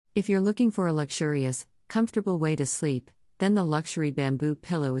If you're looking for a luxurious, comfortable way to sleep, then the luxury bamboo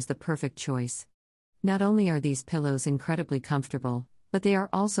pillow is the perfect choice. Not only are these pillows incredibly comfortable, but they are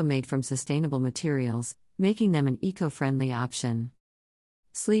also made from sustainable materials, making them an eco-friendly option.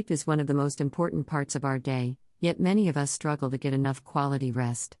 Sleep is one of the most important parts of our day, yet many of us struggle to get enough quality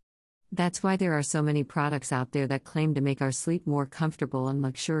rest. That's why there are so many products out there that claim to make our sleep more comfortable and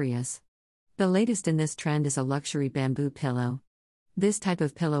luxurious. The latest in this trend is a luxury bamboo pillow. This type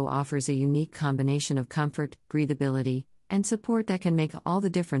of pillow offers a unique combination of comfort, breathability, and support that can make all the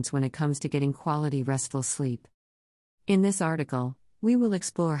difference when it comes to getting quality restful sleep. In this article, we will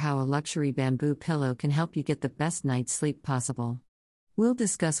explore how a luxury bamboo pillow can help you get the best night's sleep possible. We'll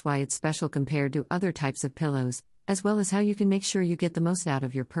discuss why it's special compared to other types of pillows, as well as how you can make sure you get the most out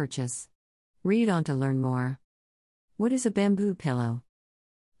of your purchase. Read on to learn more. What is a bamboo pillow?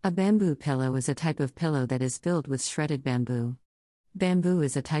 A bamboo pillow is a type of pillow that is filled with shredded bamboo. Bamboo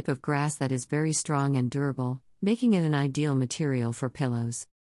is a type of grass that is very strong and durable, making it an ideal material for pillows.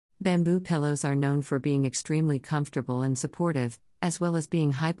 Bamboo pillows are known for being extremely comfortable and supportive, as well as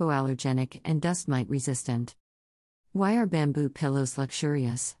being hypoallergenic and dust mite resistant. Why are bamboo pillows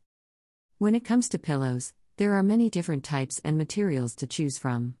luxurious? When it comes to pillows, there are many different types and materials to choose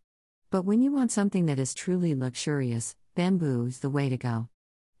from. But when you want something that is truly luxurious, bamboo is the way to go.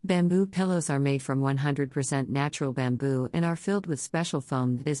 Bamboo pillows are made from 100% natural bamboo and are filled with special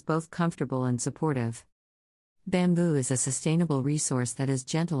foam that is both comfortable and supportive. Bamboo is a sustainable resource that is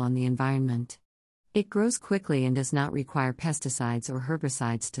gentle on the environment. It grows quickly and does not require pesticides or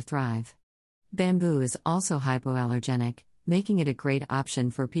herbicides to thrive. Bamboo is also hypoallergenic, making it a great option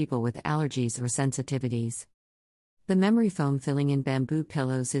for people with allergies or sensitivities. The memory foam filling in bamboo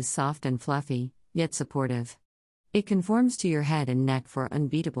pillows is soft and fluffy, yet supportive. It conforms to your head and neck for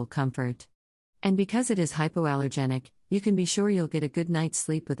unbeatable comfort. And because it is hypoallergenic, you can be sure you'll get a good night's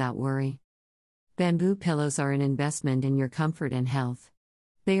sleep without worry. Bamboo pillows are an investment in your comfort and health.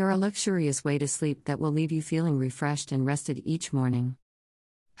 They are a luxurious way to sleep that will leave you feeling refreshed and rested each morning.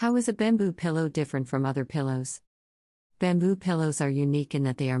 How is a bamboo pillow different from other pillows? Bamboo pillows are unique in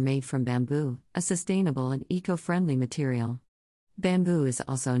that they are made from bamboo, a sustainable and eco-friendly material. Bamboo is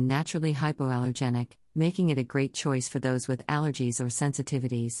also naturally hypoallergenic, making it a great choice for those with allergies or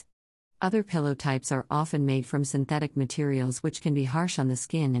sensitivities. Other pillow types are often made from synthetic materials which can be harsh on the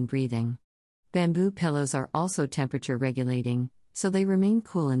skin and breathing. Bamboo pillows are also temperature regulating, so they remain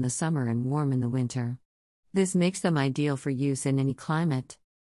cool in the summer and warm in the winter. This makes them ideal for use in any climate.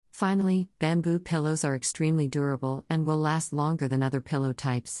 Finally, bamboo pillows are extremely durable and will last longer than other pillow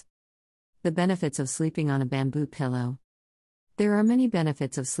types. The benefits of sleeping on a bamboo pillow. There are many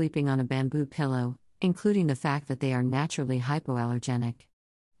benefits of sleeping on a bamboo pillow, including the fact that they are naturally hypoallergenic.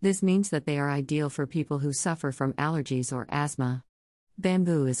 This means that they are ideal for people who suffer from allergies or asthma.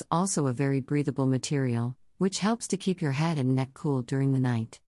 Bamboo is also a very breathable material, which helps to keep your head and neck cool during the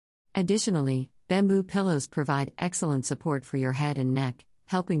night. Additionally, bamboo pillows provide excellent support for your head and neck,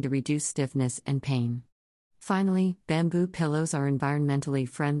 helping to reduce stiffness and pain. Finally, bamboo pillows are environmentally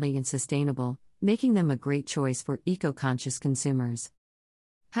friendly and sustainable, making them a great choice for eco-conscious consumers.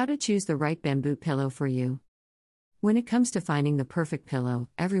 How to choose the right bamboo pillow for you. When it comes to finding the perfect pillow,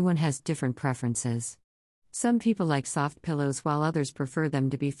 everyone has different preferences. Some people like soft pillows while others prefer them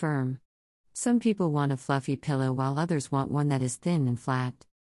to be firm. Some people want a fluffy pillow while others want one that is thin and flat.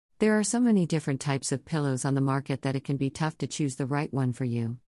 There are so many different types of pillows on the market that it can be tough to choose the right one for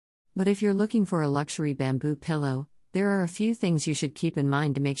you. But if you're looking for a luxury bamboo pillow, there are a few things you should keep in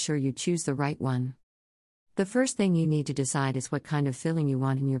mind to make sure you choose the right one. The first thing you need to decide is what kind of filling you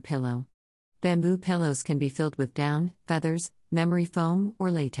want in your pillow. Bamboo pillows can be filled with down, feathers, memory foam,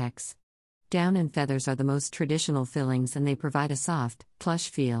 or latex. Down and feathers are the most traditional fillings and they provide a soft, plush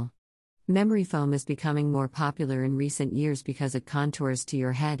feel. Memory foam is becoming more popular in recent years because it contours to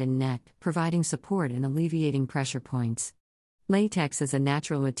your head and neck, providing support and alleviating pressure points. Latex is a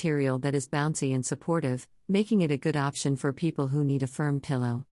natural material that is bouncy and supportive, making it a good option for people who need a firm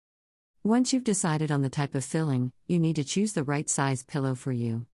pillow. Once you've decided on the type of filling, you need to choose the right size pillow for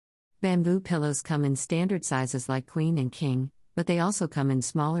you. Bamboo pillows come in standard sizes like queen and king, but they also come in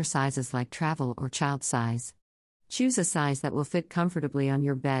smaller sizes like travel or child size. Choose a size that will fit comfortably on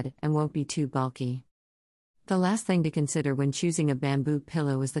your bed and won't be too bulky. The last thing to consider when choosing a bamboo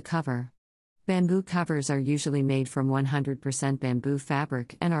pillow is the cover. Bamboo covers are usually made from 100% bamboo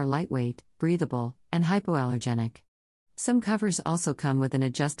fabric and are lightweight, breathable, and hypoallergenic. Some covers also come with an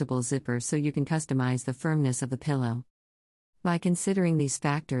adjustable zipper so you can customize the firmness of the pillow. By considering these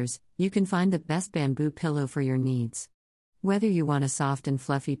factors, you can find the best bamboo pillow for your needs. Whether you want a soft and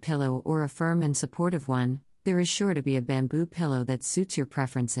fluffy pillow or a firm and supportive one, there is sure to be a bamboo pillow that suits your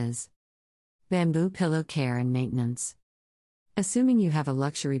preferences. Bamboo pillow care and maintenance. Assuming you have a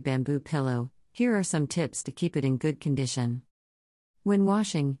luxury bamboo pillow, here are some tips to keep it in good condition. When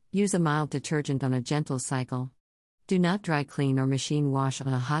washing, use a mild detergent on a gentle cycle. Do not dry clean or machine wash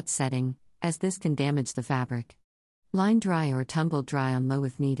on a hot setting, as this can damage the fabric. Line dry or tumble dry on low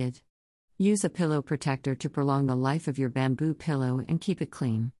if needed. Use a pillow protector to prolong the life of your bamboo pillow and keep it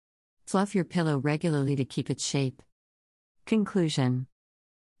clean. Fluff your pillow regularly to keep its shape. Conclusion.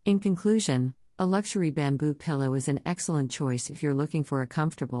 In conclusion, a luxury bamboo pillow is an excellent choice if you're looking for a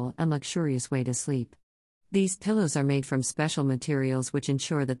comfortable and luxurious way to sleep. These pillows are made from special materials which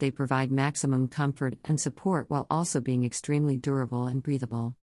ensure that they provide maximum comfort and support while also being extremely durable and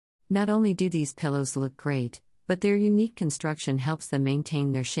breathable. Not only do these pillows look great, but their unique construction helps them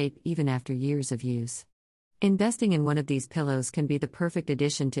maintain their shape even after years of use. Investing in one of these pillows can be the perfect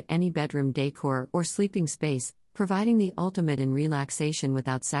addition to any bedroom decor or sleeping space, providing the ultimate in relaxation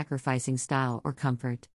without sacrificing style or comfort.